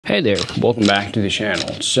Hey there, welcome back to the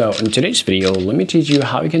channel. So in today's video, let me teach you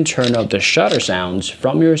how you can turn off the shutter sounds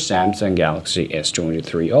from your Samsung Galaxy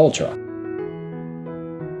S23 Ultra.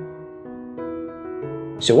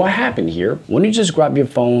 So what happened here, when you just grab your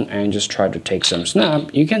phone and just try to take some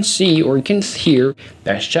snap, you can see or you can hear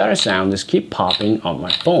that shutter sound just keep popping on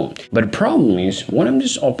my phone. But the problem is, when I'm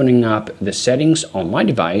just opening up the settings on my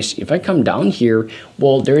device, if I come down here,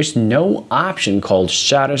 well, there is no option called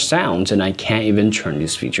shutter sounds and I can't even turn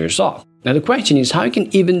these features off. Now the question is how you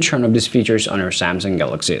can even turn off these features on your Samsung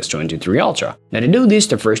Galaxy S23 Ultra. Now to do this,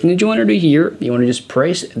 the first thing that you want to do here, you want to just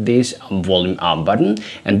press this volume up button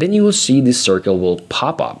and then you will see this circle will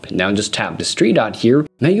pop up. Now just tap this three dot here.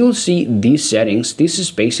 Now you'll see these settings. This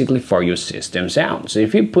is basically for your system sound. So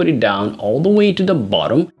if you put it down all the way to the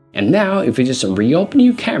bottom, and now if you just reopen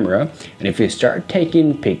your camera and if you start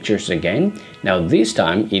taking pictures again, now this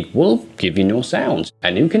time it will give you no sounds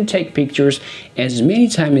and you can take pictures as many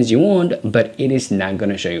times as you want, but it is not going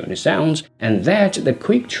to show you any sounds. And that's the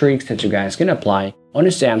quick tricks that you guys can apply on a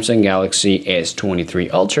Samsung Galaxy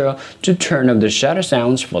S23 Ultra to turn off the shutter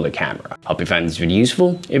sounds for the camera. Hope you find this video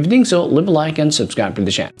useful. If you think so, leave a like and subscribe to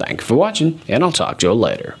the channel. Thank you for watching and I'll talk to you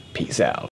later. Peace out.